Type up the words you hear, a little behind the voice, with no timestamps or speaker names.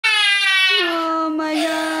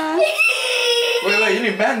You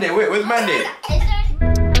need Band-Aid. Wait, where's Band-Aid?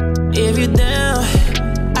 If you're down,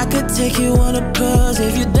 I could take you on a cruise.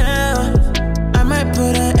 If you're down, I might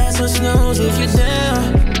put an ass on snooze. If you're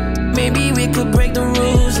down, maybe we could break the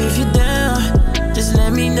rules. If you're down, just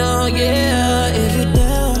let me know, yeah. If you're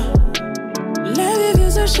down, love if you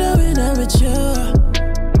start showing up with you.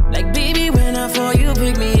 Like baby, when I fall, you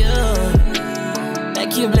pick me up.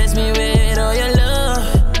 Like you bless me with all your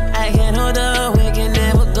love. I can't hold up, we can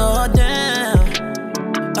never go down.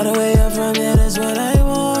 All the way up from here, that's what I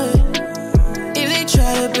want. If they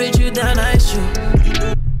try to put you down, I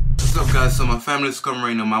shoot. What's up, guys? So my family's coming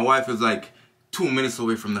right now. My wife is like 2 minutes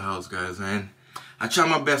away from the house, guys, man. I try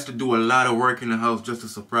my best to do a lot of work in the house just to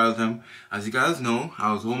surprise them. As you guys know,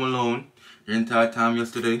 I was home alone the entire time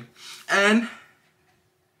yesterday. And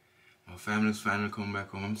my family's finally coming back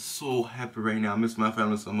home. I'm so happy right now. I miss my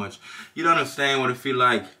family so much. You don't understand what it feels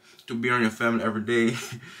like to be around your family every day.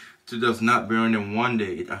 To just not be around them one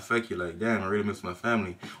day. It affects you like, damn, I really miss my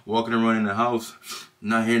family. Walking around in the house,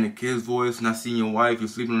 not hearing the kid's voice, not seeing your wife, you're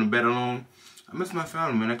sleeping on the bed alone. I miss my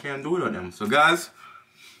family, man. I can't do it without them. So guys,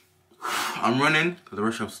 I'm running to the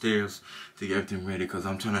rush upstairs to get everything ready because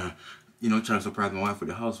I'm trying to surprise my wife with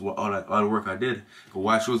the house, all the work I did.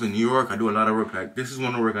 While she was in New York, I do a lot of work. Like, this is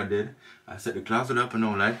one of the work I did. I set the closet up and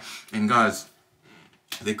all that. And guys,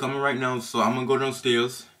 they're coming right now, so I'm gonna go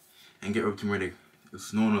downstairs and get everything ready. It's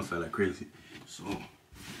snowing outside like crazy. So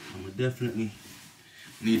I'm gonna definitely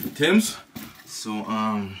need the Timbs. So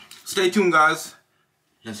stay tuned, guys.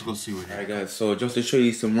 Let's go see what. Alright guys, so just to show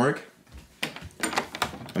you some work,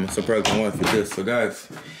 I'm gonna surprise my wife with this. So guys,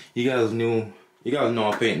 you guys know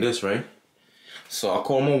I paint this, right? So I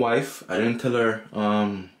called my wife. I didn't tell her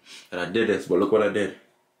that I did this, but look what I did.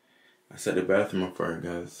 I set the bathroom up for her,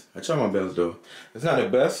 guys. I try my best though. It's not the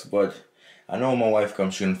best, but I know when my wife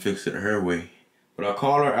comes, she can fix it her way. But I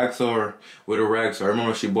called her, asked her with a rag. So I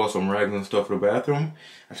remember she bought some rags and stuff for the bathroom.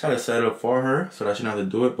 I tried to set it up for her so that she didn't have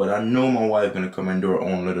to do it. But I know my wife gonna come and do her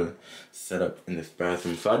own little setup in this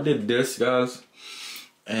bathroom. So I did this, guys.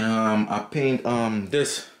 And I paint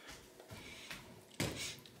this.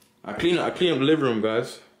 I clean up the living room,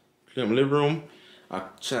 guys. Clean up the living room. I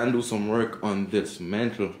try and do some work on this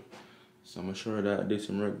mantle. So I'm gonna show her that I did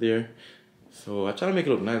some work there. So I try to make it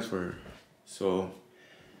look nice for her. So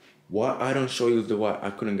what I don't show you is the what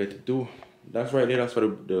I couldn't get to do. That's right there, that's for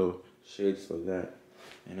the shades for that.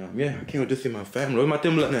 And yeah, I can't wait to see my family. Where's my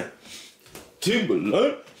Timberland at?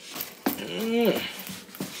 Timberland?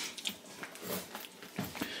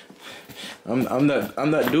 I'm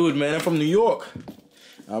that dude, man. I'm from New York.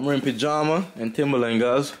 I'm wearing pajama and Timberland,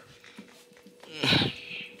 guys.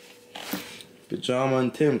 Pajama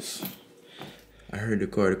and Timbs. I heard the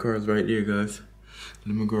car. The car's right there, guys.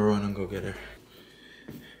 Let me go around and go get her.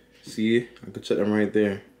 See, I could check them right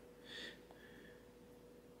there.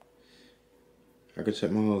 I could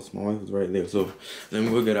check my house. My wife is right there. So let me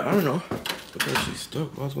go get her. I don't know. But then she's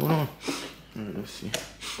stuck. What's going on? Alright, let's see.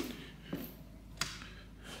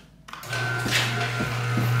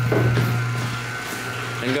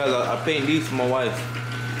 And guys, I paint these for my wife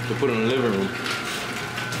to put in the living room.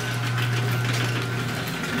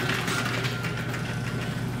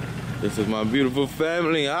 This is my beautiful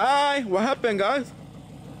family. Hi! What happened, guys?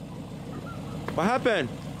 What happened?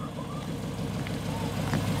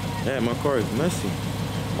 Yeah, my car is messy.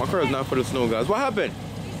 My car is not for the snow, guys. What happened?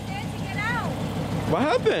 He's scared to get out. What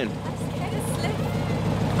happened? I'm scared to slip.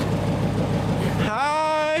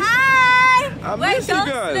 Hi! Hi! I miss you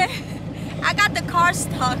guys. Slip. I got the car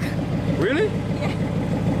stuck. Really? Yeah.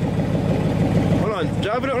 Hold on,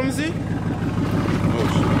 drive it up, let me see. Oh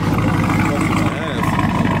shit. Busting my ass.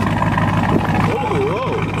 Whoa,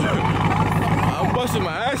 whoa. I'm busting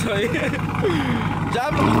my ass right here.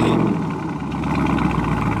 Drive it, let me see.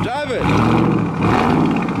 Drive it.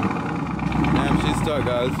 Damn, she's stuck,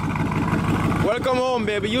 guys. Welcome home,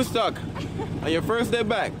 baby. You stuck. On your first day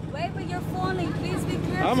back. Wait, but you're falling. Please be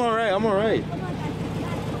careful. I'm alright, I'm alright.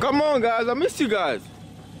 Come on, guys. I missed you guys.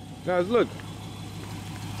 Guys, look.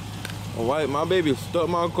 Alright, my baby stuck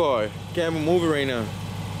in my car. Can't even move it right now.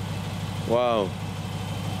 Wow.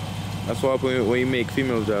 That's what happens when you make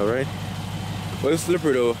females out, right? But it's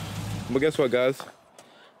slippery though. But guess what, guys?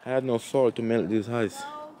 I have no salt to melt this ice.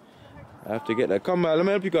 I have to get that. Come back, let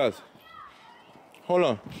me help you guys. Hold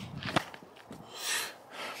on.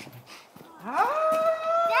 Hi!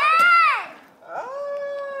 Dad! Hi!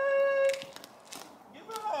 Give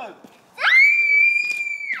me a hug.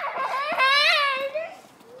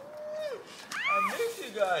 I miss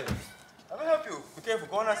you guys. Let me help you. Be careful,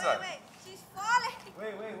 go on that side. Wait, she's falling.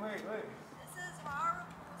 Wait. This is horrible.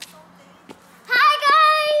 So dangerous. Hi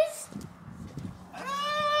guys!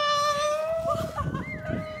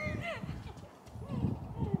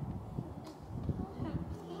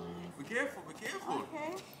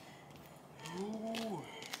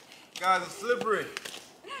 Guys, it's slippery.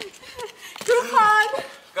 Group hug.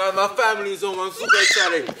 Guys, my family's home. I'm super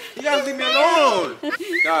excited. You guys leave me alone.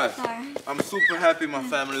 Guys, Sorry. I'm super happy my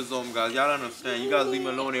family's home, guys. Y'all don't understand. You guys leave me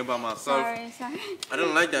alone here by myself. Sorry. I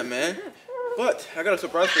don't like that, man. But I got a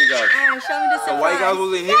surprise for you guys. Alright, show me the surprise. So why you guys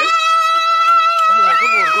wasn't here?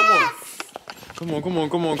 Come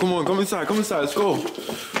on. Come inside. Let's go.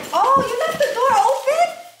 Oh, you left the door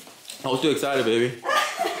open? I was too excited, baby.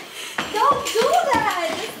 Don't do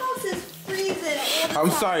that. This house is freezing. I'm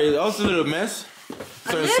sorry. It was a little mess.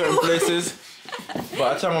 Certain places.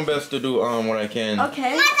 But I try my best to do what I can.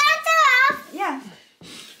 Okay. Yeah.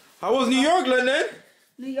 How was New York, London?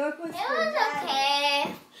 New York was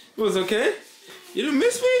okay. It was okay? You didn't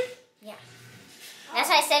miss me? Yeah. That's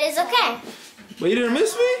why I said it's okay. But you didn't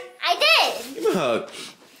miss me? I did. Give me a hug.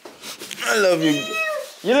 I love you.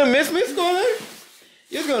 You didn't miss me, Scarlett?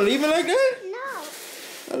 You just gonna leave me like that?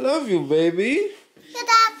 No. I love you, baby. Good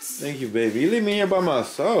ups. Thank you, baby. You leave me here by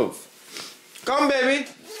myself. Come, baby.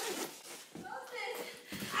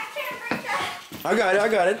 I can't break that. I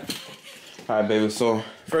got it. All right, baby. So,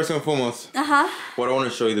 first and foremost, what I want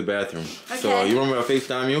to show you the bathroom. So, Okay. you remember I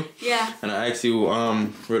FaceTime you? Yeah. And I asked you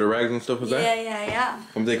where the rags and stuff was at? Yeah.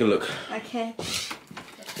 Come take a look. Okay.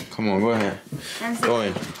 Come on, go ahead. Go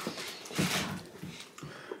in.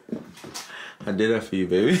 I did that for you,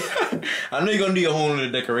 baby. I know you're gonna do your whole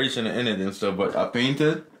little decoration and anything and stuff, but I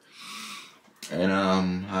painted and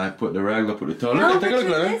I put the rags up with the towel. Look, take a look,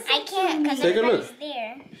 Lana. I can't because Take a look. everybody's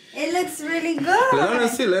there. It looks really good. Let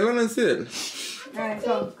Lana sit. Alright,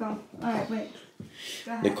 go. Alright, wait.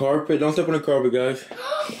 Go ahead. The carpet, don't step on the carpet, guys.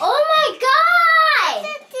 Oh my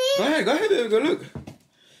god! Go ahead, baby, go look.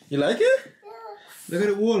 You like it? Look at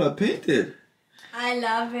the wall I painted. I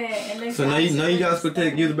love it. It looks So now you guys could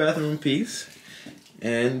use the bathroom in peace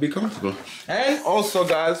and be comfortable. And also,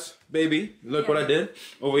 guys, baby, look what I did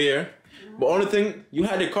over here. But only thing, you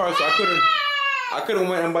had the car, so I couldn't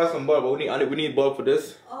went and buy some bulb, but we need bulb for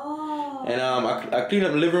this. Oh. And I cleaned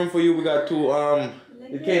up the living room for you. We got two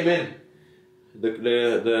it came in.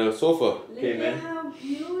 The sofa came in. Look at how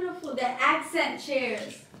beautiful the accent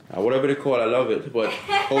chairs. Whatever they call it, I love it. But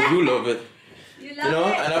hope you love it. You You love know,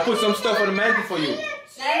 it? and I put some stuff on the mantle for you.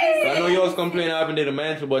 I know you always complain I haven't did the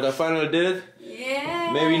mantle, but I finally did. Yeah.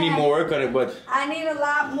 Maybe you need more work on it, but I need a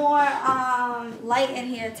lot more light in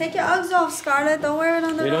here. Take your Uggs off, Scarlett. Don't wear it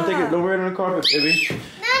on the don't take it. rug. Don't wear it on the carpet, baby. No.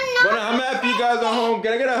 But I'm happy you guys are home.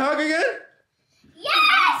 Can I get a hug again?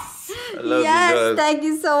 Yes! I love Yes, you guys. thank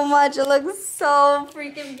you so much. It looks so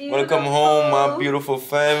freaking beautiful. Wanna come home, my beautiful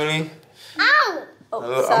family? Ow! Oh,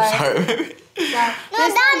 I'm sorry, baby. Sorry. No,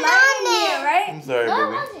 There's some light in there. here, right? I'm sorry, What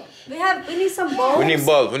baby. was it? We need some bulbs. We need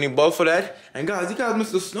bulbs. We need bulbs for that. And guys, you guys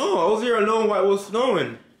missed the snow. I was here alone while it was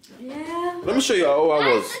snowing. Yeah. Let me show you how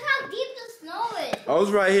I was. Look how deep the snow is. I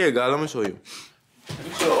was right here, guys. Let me show you. Let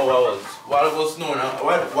me show you how I was. While it was snowing,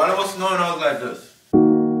 while it was snowing, I was like this.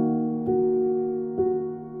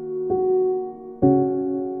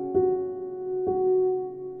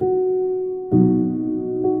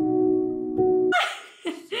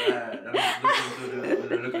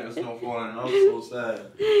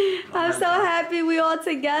 I'm so happy we all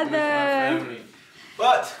together.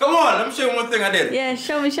 But come on, let me show you one thing I did. Yeah,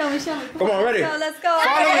 show me. Come on, ready? Let's go.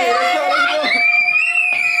 Follow me,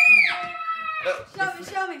 let's go.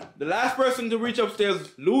 Show me. The last person to reach upstairs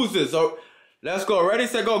loses. So let's go. Ready,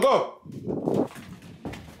 set, go.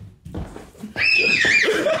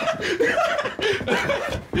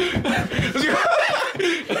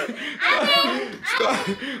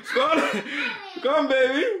 Scarlett, come,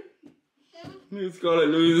 baby. Scarlett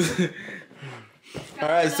lose. All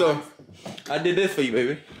right, so I did this for you,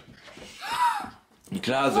 baby. The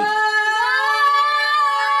closet.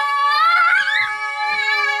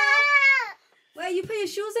 Wait, you put your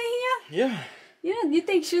shoes in here? Yeah, Yeah, you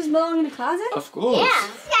think shoes belong in the closet? of course. Yeah.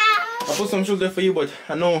 I put some shoes there for you, but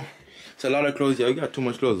I know it's a lot of clothes. Yeah, you got too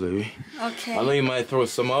much clothes, baby. Okay. I know you might throw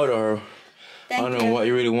some out, or I don't know what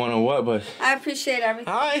you really want or what, but I appreciate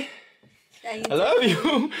everything hi. that you I love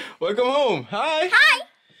you. Welcome home. Hi. Hi.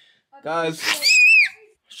 Guys,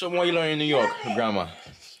 show me what you learn in New York, Grandma.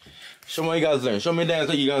 Show me what you guys learn. Show me dance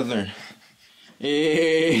what you guys learn.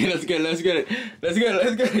 Hey, let's get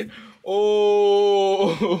it. Oh.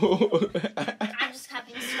 I'm just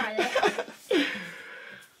copying Scarlett.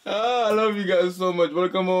 Ah, I love you guys so much.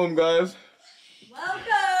 Welcome home, guys.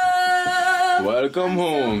 Welcome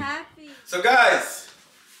home. So happy. So, guys,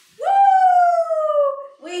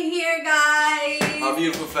 Woo! We here, guys. my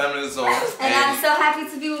beautiful family is home. And I'm so happy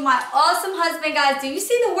to be with my awesome husband, guys. Do you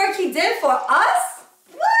see the work he did for us?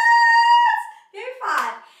 What? Very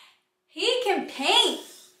fun. He can paint.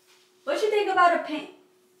 What you think about a paint?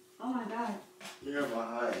 Oh my God. You're my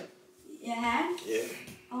hand. Your hand? Yeah.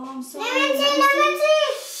 Oh, I'm sorry. Number two.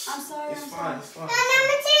 I'm sorry. It's fine. It's fine.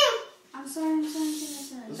 Number two. I'm sorry. I'm sorry.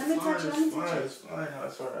 Let me touch it. Let me touch it. It's fine.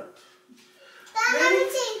 It's alright. Number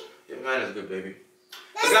two. Yeah, mine is good, baby.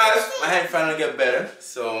 So guys, my hand finally get better.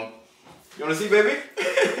 So, you wanna see, baby?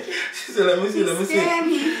 She said, let me see.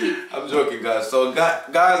 I'm joking, guys. So,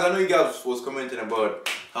 guys, I know you guys was commenting about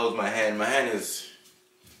how's my hand. My hand is...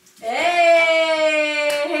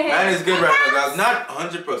 Hey! Mine is good right now, guys. Not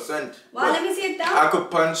 100%. Well, let me see it down. I could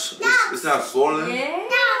punch. It's not swollen. Yeah.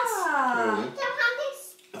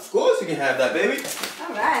 Of course you can have that, baby.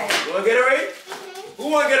 Alright. You wanna get a raid? Who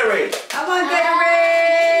wanna get a raid? I want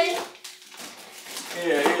Gatorade.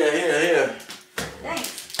 Here. Thanks.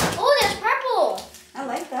 Oh, there's purple. I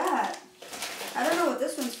like that. I don't know what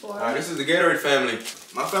this one's for. Alright, this is the Gatorade family.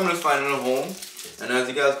 My family's finally home. And as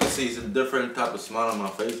you guys can see, it's a different type of smile on my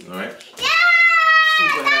face, alright? Yeah!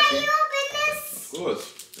 Super happy. Can you open this? Of course.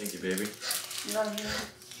 Thank you, baby. Love you.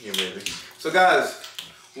 Here, baby. So guys,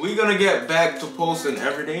 we're gonna get back to posting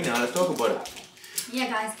every day now. Let's talk about it. Yeah,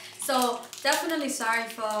 guys. So definitely sorry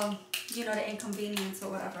for the inconvenience or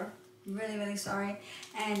whatever. Really, really sorry.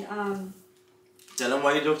 And Tell them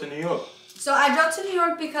why you drove to New York. so I drove to New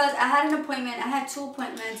York because I had an appointment. I had 2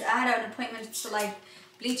 appointments. I had an appointment to like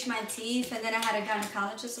bleach my teeth, and then I had a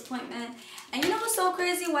gynecologist appointment. And you know what's so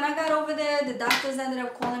crazy? When I got over there, the doctors ended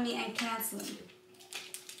up calling me and canceling.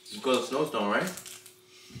 Because of snowstorm, right?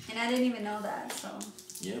 And I didn't even know that. So.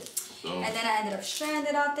 Yep. So. And then I ended up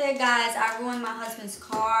stranded out there, guys. I ruined my husband's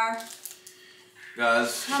car.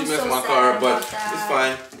 Guys, she I'm missed so my sad car, but about that. it's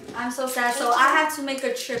fine. I'm so sad. So I have to make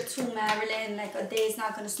a trip to Maryland. Like a day is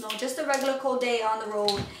not gonna snow. Just a regular cold day on the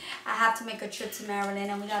road. I have to make a trip to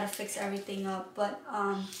Maryland, and we gotta fix everything up. But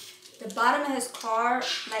the bottom of his car,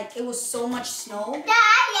 like it was so much snow.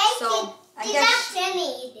 So I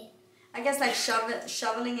guess like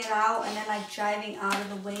shoveling it out and then like driving out of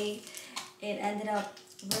the way, it ended up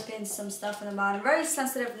ripping some stuff in the bottom. Very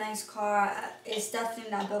sensitive, nice car. It's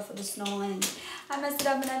definitely not built for the snow, and I messed it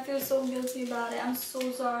up and I feel so guilty about it. I'm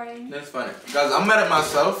so sorry. That's funny. Guys, I'm mad at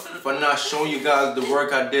myself for not showing you guys the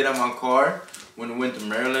work I did on my car when we went to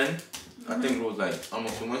Maryland. I think it was like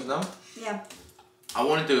almost 2 months now. Yeah. I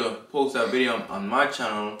wanted to post that video on my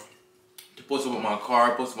channel, to post about my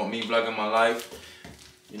car, post about me vlogging my life.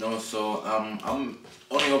 You know, so I'm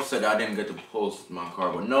only upset that I didn't get to post my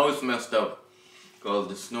car. But no, it's messed up because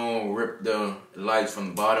the snow ripped the lights from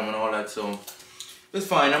the bottom and all that. So it's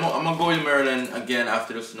fine. I'm gonna go to Maryland again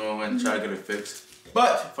after the snow and try to get it fixed.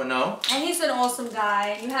 But for now. And he's an awesome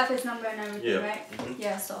guy. You have his number and everything, Yeah. right?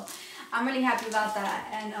 Yeah, so I'm really happy about that.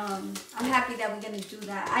 And I'm happy that we're going to do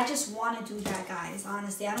that. I just want to do that, guys,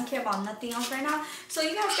 honestly. I don't care about nothing else right now. So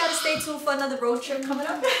you guys got to stay tuned for another road trip coming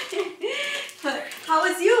up. How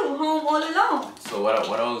was you? Home all alone? So what I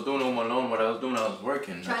was doing home alone, I was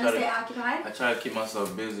working. Trying to stay occupied? I try to keep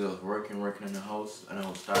myself busy. I was working in the house, and I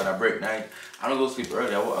was tired. I break night. I don't go to sleep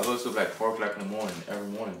early. I go to sleep like 4 o'clock in the morning, every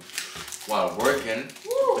morning, while working.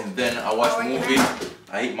 Woo. And then I watch a movie.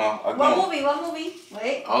 I eat my... What movie?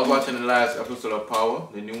 Wait. I was watching the last episode of Power,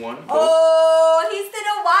 the new one. Oh, he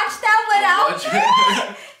didn't watch that without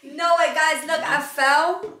me? No way, guys. Look, I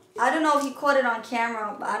fell. I don't know if he caught it on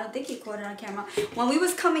camera, but I don't think he caught it on camera. When we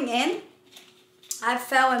was coming in, I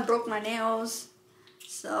fell and broke my nails.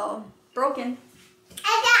 So, broken.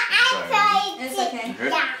 It's okay.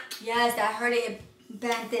 Yes, that hurt it. It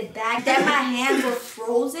bent it back. Then my hands were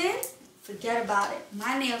frozen. Forget about it.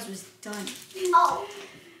 My nails was done. Oh.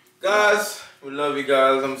 Guys, we love you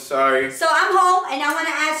guys. I'm sorry. So I'm home, and I want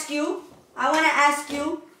to ask you.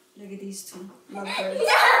 Look at these two lovebirds.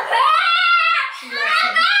 She loves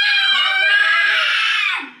him.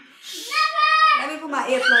 Let me put my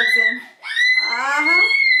earplugs in.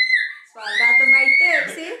 So I got them right there.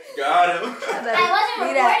 See? Got him. I wasn't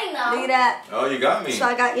recording though. Look at that. Oh, you got me. So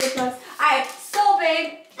I got earplugs. Alright, so babe,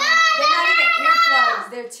 they're not even earplugs.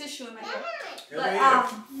 They're tissue in my ear. But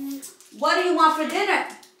what do you want for dinner?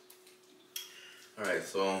 Alright,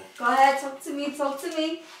 so Go ahead, talk to me.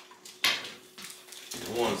 I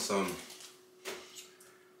want some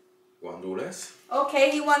guandules. Okay,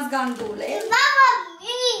 he wants gandules.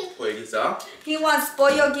 Pollo guisado. He wants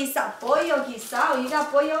pollo guisado. Pollo guisado. You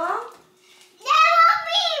got pollo out?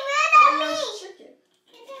 Pollo's chicken.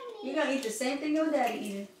 You're gonna eat the same thing your daddy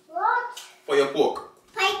eating. Pollo pork.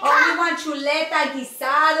 Oh, you want chuleta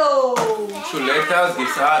guisado. Chuletas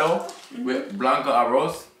guisado with blanca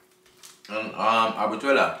arroz and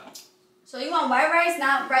habichuela. So you want white rice,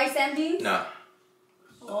 not rice and beans? Nah.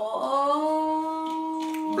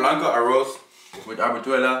 Oh. Blanca arroz with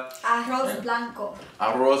habichuela. Arroz blanco.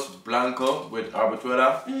 Arroz blanco with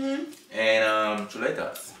habichuela. And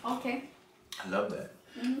chuletas. Okay. I love that.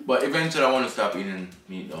 But eventually I want to stop eating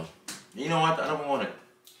meat though. You know what? I don't want it.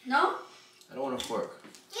 No? I don't want a fork.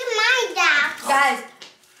 You mind that. Guys,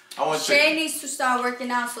 I want Shay needs to start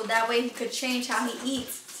working out so that way he could change how he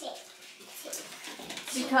eats.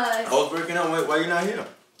 Because... I was working out. Why you not here?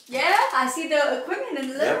 Yeah, I see the equipment in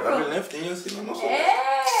the living room. I've been lifting. You see my muscles.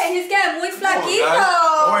 Hey, he's getting muy flaquito.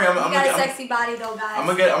 Don't worry, He got a sexy body though, guys. I'm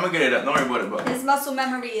gonna get it up. Don't worry about it, bro. His muscle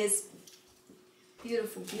memory is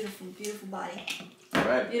beautiful, beautiful, beautiful body.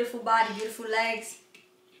 Alright. Beautiful body, beautiful legs.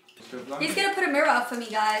 He's gonna put a mirror up for me,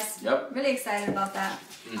 guys. Yep. Really excited about that.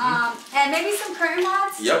 And maybe some curtain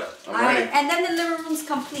rods. Yep. Alright, and then the living room's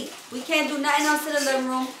complete. We can't do nothing else in the living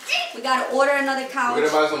room. We gotta order another couch. We're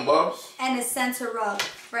gonna buy some bulbs. And a center rug.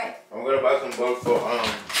 Right. I'm gonna buy some bulbs for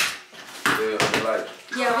the light.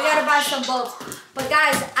 Yeah, we gotta buy some bulbs. But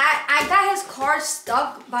guys, I got his car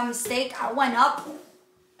stuck by mistake. I went up.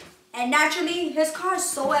 And naturally, his car is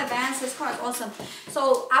so advanced. His car is awesome.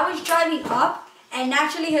 So I was driving up. And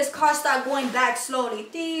naturally, his car started going back slowly.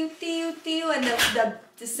 And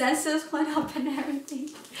the sensors went up and everything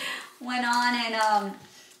went on. And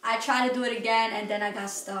I tried to do it again. And then I got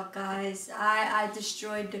stuck, guys. I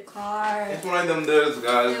destroyed the car. It's one of them days,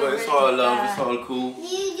 guys. But it's all love. It's all cool.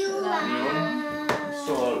 You do love. It's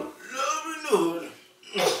all love.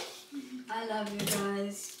 I love you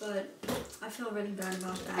guys, but I feel really bad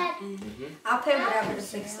about that. And I'll pay whatever to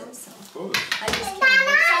fix it. So Of course. I just can't.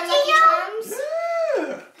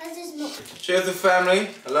 Yeah. Cheers to family.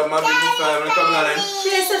 I love my beautiful family. Come on in.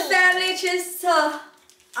 Cheers to family. Cheers to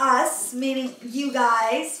us, meaning you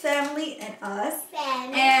guys, family, and us.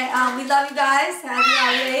 And we love you guys. Happy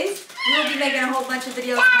holidays. We will be making a whole bunch of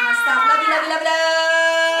videos non-stop. Love you, love you, love you,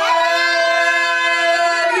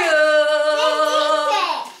 love you.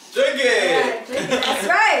 Drink it. Drink it. That's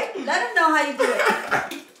right. Let them know how you do it.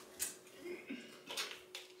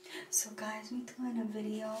 So guys, we doing a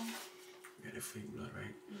video. We got a fake blood,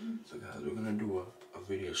 right? So guys, we're gonna do a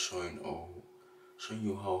video showing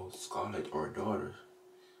you how Scarlett, our daughter,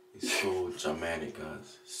 is so dramatic,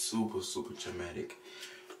 guys. Super, super dramatic.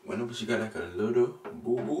 Whenever she got like a little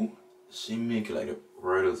boo-boo, she make like a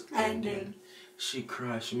writer's ending. She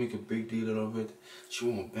cries, she make a big deal out of it. She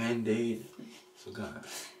want a band-aid. So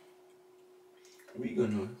guys, we're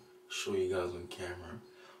gonna show you guys on camera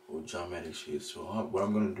how dramatic she is. So what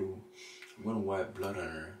I'm gonna do, I'm gonna wipe blood on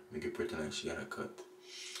her, make it pretend like she got a cut.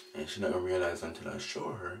 And she's not gonna realize until I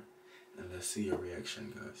show her. And let's see your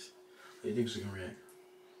reaction, guys. How do you think she's gonna react?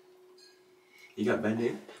 You got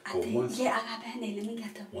Band-Aid? Yeah, I got Band-Aid. Let me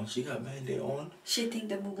get them. Once she got Band-Aid on, she think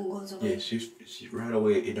the boo-boo goes away. yeah, she right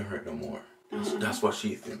away, it don't hurt no more. That's what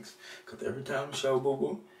she thinks. Because every time she have a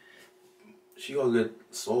boo-boo, she gonna get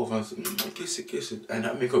soft and say, kiss it, and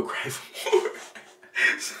that make her cry for more.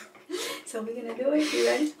 So we're gonna do it. You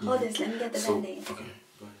ready? Hold this. Let me get the Band-Aid. Okay,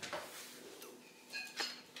 go ahead.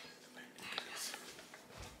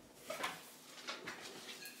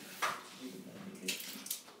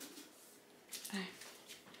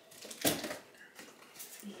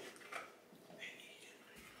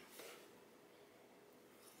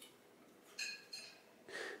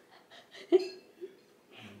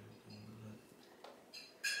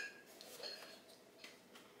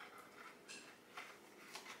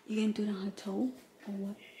 You gonna do it on her toe or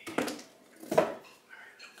what?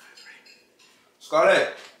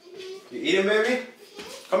 Scarlett, you eating, baby?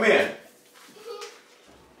 Come here.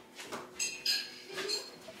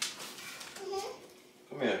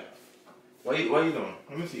 Come here. What you doing?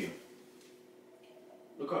 Let me see you.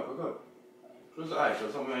 Look up, look up. Close the eye,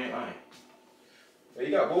 show something on your eye. Hey,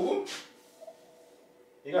 you got boo-boo?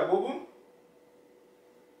 You got boo-boo?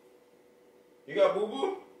 You got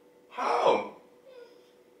boo-boo? How?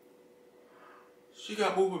 She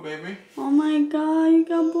got boo-boo, baby. Oh my God, you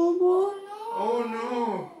got boo-boo? Oh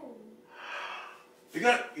no. You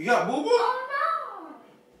got boo-boo?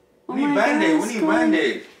 Oh Oh We need my Band-Aid, God, we need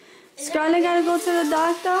Band-Aid. Scarlett gotta go to the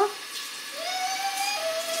doctor?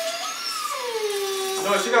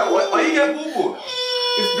 No, she got, why you got boo-boo?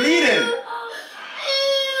 It's bleeding.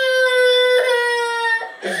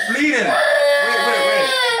 It's bleeding.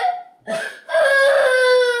 Wait.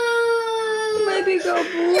 Baby got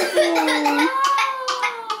boo-boo.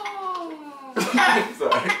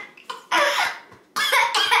 Sorry.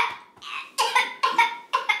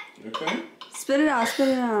 You okay? Spit it out, spit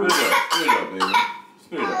it out. Spit it out, baby.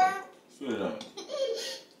 Spit it out. Spit it out.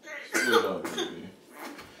 Spit it out, baby.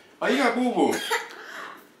 Oh, you got boo-boo.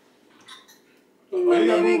 My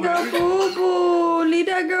baby got boo-boo. Leave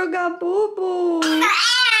that girl got boo-boo.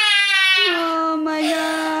 Oh.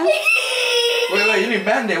 need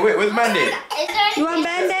Band-Aid. Wait, where's Band-Aid? You want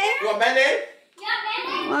Band-Aid? You want Band-Aid?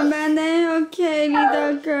 Want Band-Aid? Okay,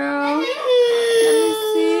 little girl. Let me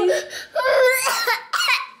see.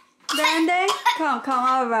 Band-Aid? Come,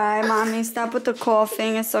 alright, mommy. Stop with the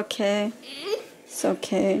coughing. It's okay. It's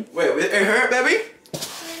okay. Wait, it hurt, baby?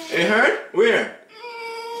 It hurt? Where?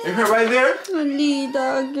 It hurt right there?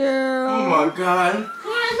 Little girl. Oh my God.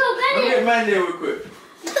 Let me get Band-Aid real quick.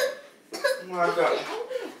 Oh my God.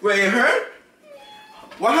 Wait, it hurt?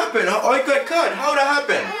 What happened? Oh, it got cut. How that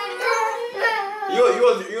happen?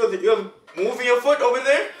 You moving your foot over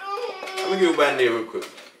there? Let me give you a Band-Aid real quick.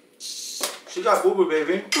 She got boo-boo,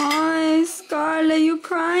 baby. Oh, Scarlett, you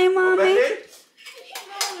crying, mommy? Band-Aid?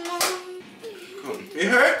 It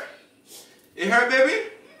hurt? It hurt, baby?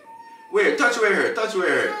 Where? Touch where it hurt. Touch where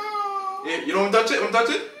it hurt. You don't touch it? Don't touch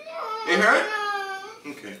it? It hurt?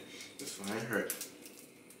 Okay. It's fine. It hurt.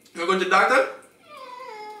 You want to go to the doctor?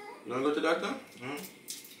 You want to go to the doctor?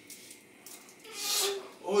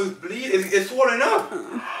 Oh, it's bleeding. It's swollen up.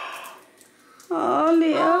 Oh,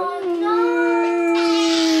 Leo. Bleeding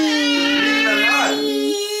a lot.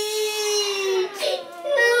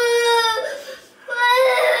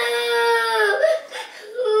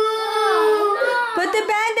 Put the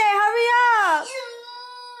Band-Aid. Hurry up.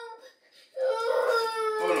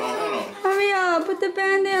 Hold on. Hurry up. Put the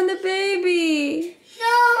Band-Aid on the baby.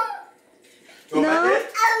 You want No. Band-Aid?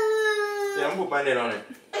 Yeah, I'm going to put Band-Aid on it.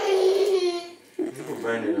 I'm going to put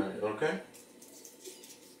Band-Aid on it, okay?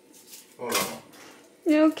 Hold on.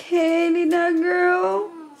 You okay, little girl?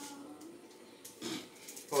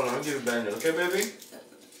 Hold on, I'll give you a Band-Aid, okay, baby?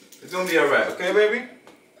 It's gonna be alright, okay, baby?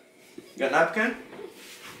 You got a napkin?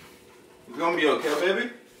 It's gonna be okay, baby?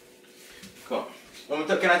 Come.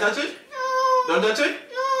 Can I touch it? No. Don't touch it?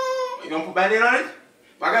 No. You gonna put Band-Aid on it?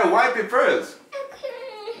 I gotta wipe it first.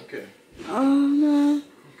 Okay. Oh, no.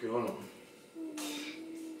 Okay, hold on.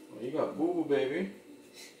 Oh, you got boo-boo, baby.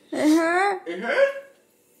 It hurt? It hurt?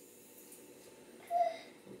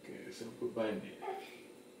 Okay, so put Band-Aid.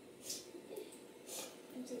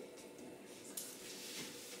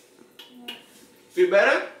 Feel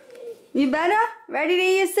better? You better? Ready to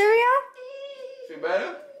eat your cereal? Feel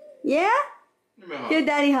better? Yeah? Give me a hug. Give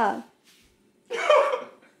daddy a hug.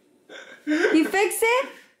 You fix it?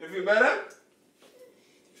 You feel better?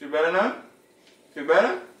 Feel better now? Feel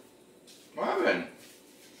better? What happened?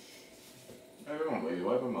 Wipe him out, baby.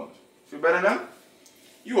 Wipe him out. Feel better now?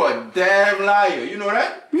 You a damn liar. You know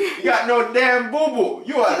that? You got no damn boo-boo.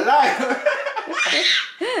 You a liar.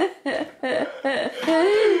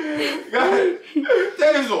 God,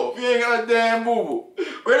 tell him so. You ain't got a damn boo-boo.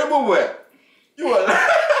 Where the boo-boo at? You a liar.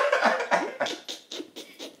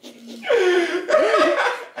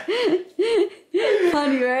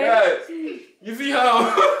 Funny, right? Guys, you see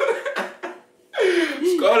how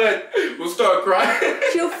Scarlett will start crying?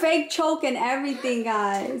 She'll fake choke and everything,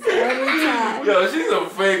 guys. Every time. Yo, she's a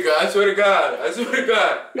fake guy. I swear to God. I swear to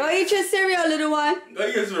God. Go eat your cereal, little one. Go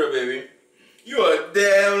eat your cereal, baby. You a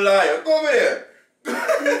damn liar. Go over there.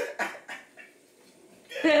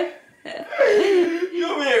 You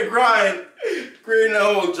over here crying, creating a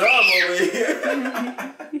whole job over here.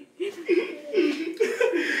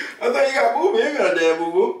 I thought you got boo-boo. You ain't got a damn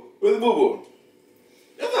boo-boo. Where's the boo-boo?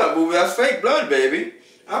 That's not boo-boo. That's fake blood, baby.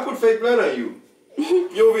 I put fake blood on you.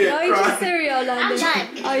 You over here Go eat your crying. cereal, London.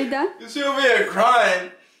 I'm done. Are you done? She over here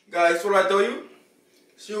crying. Guys, what I told you?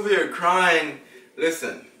 She over here crying.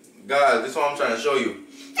 Listen, guys, this is what I'm trying to show you.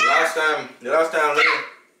 The last time,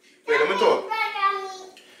 wait, let me talk.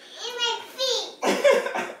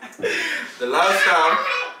 The last time,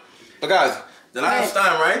 guys, the last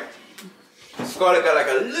time, right? Scarlett got like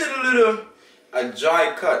a little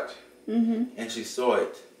dry cut. And she saw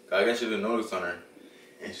it. I guess she didn't notice on her.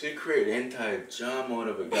 And she created an entire jam out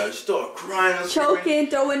of it, guys. She started crying and Choking,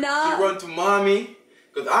 throwing She up. run to mommy.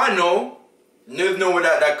 Because I know, there's no way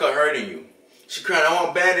that cut hurting you. She crying, I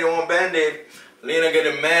want Band-Aid, I want Band-Aid. Lena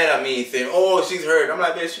getting mad at me saying, oh, she's hurt. I'm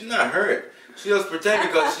like, man, she's not hurt. She just pretending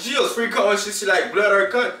because she just freak out when she like blood her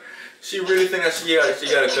cut. She really think that she got a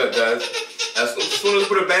cut, guys. As soon as you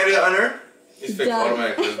put a Band-Aid on her, it's fixed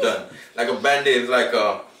automatically. It's done. Like a Band-Aid is like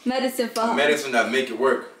a medicine for her. medicine that make it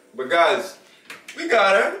work. But guys, we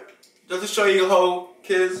got her. Just to show you how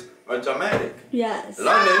kids are dramatic. Yes.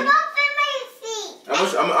 London. I'm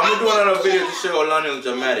gonna do another video to show how London is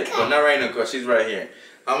dramatic. But not right now because she's right here.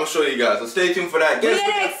 I'm gonna show you guys. So stay tuned for that. We're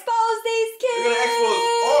gonna expose these kids. We're gonna expose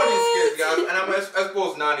all these kids, guys. And I'm gonna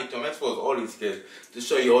expose Nani too. I'm gonna expose all these kids to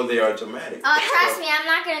show you how they are dramatic. Oh, trust me, I'm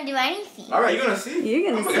not gonna do anything. Alright, you're gonna see. You're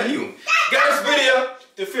gonna I'm see. you. Get this video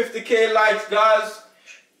to 50K likes, guys.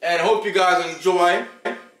 And hope you guys enjoy.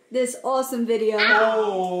 this awesome video.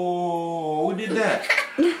 Oh, who did that?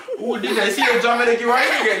 Who did that? See the jump that you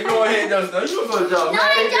right here? You go ahead, just now. You was gonna jump. No,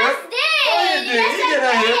 I just did. Yes,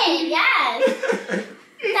 I did. Yes.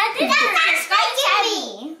 That's pranking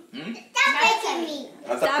me. Stop pranking me.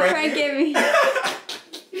 Stop pranking me.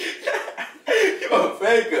 You a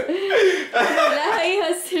faker. Let her eat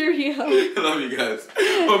her cereal. Love you guys.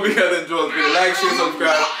 Hope you guys enjoyed this video. Like, share,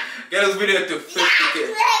 subscribe. Get this video to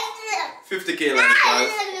 50K. 50K likes,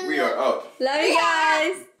 guys. We are out. Love you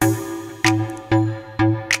guys.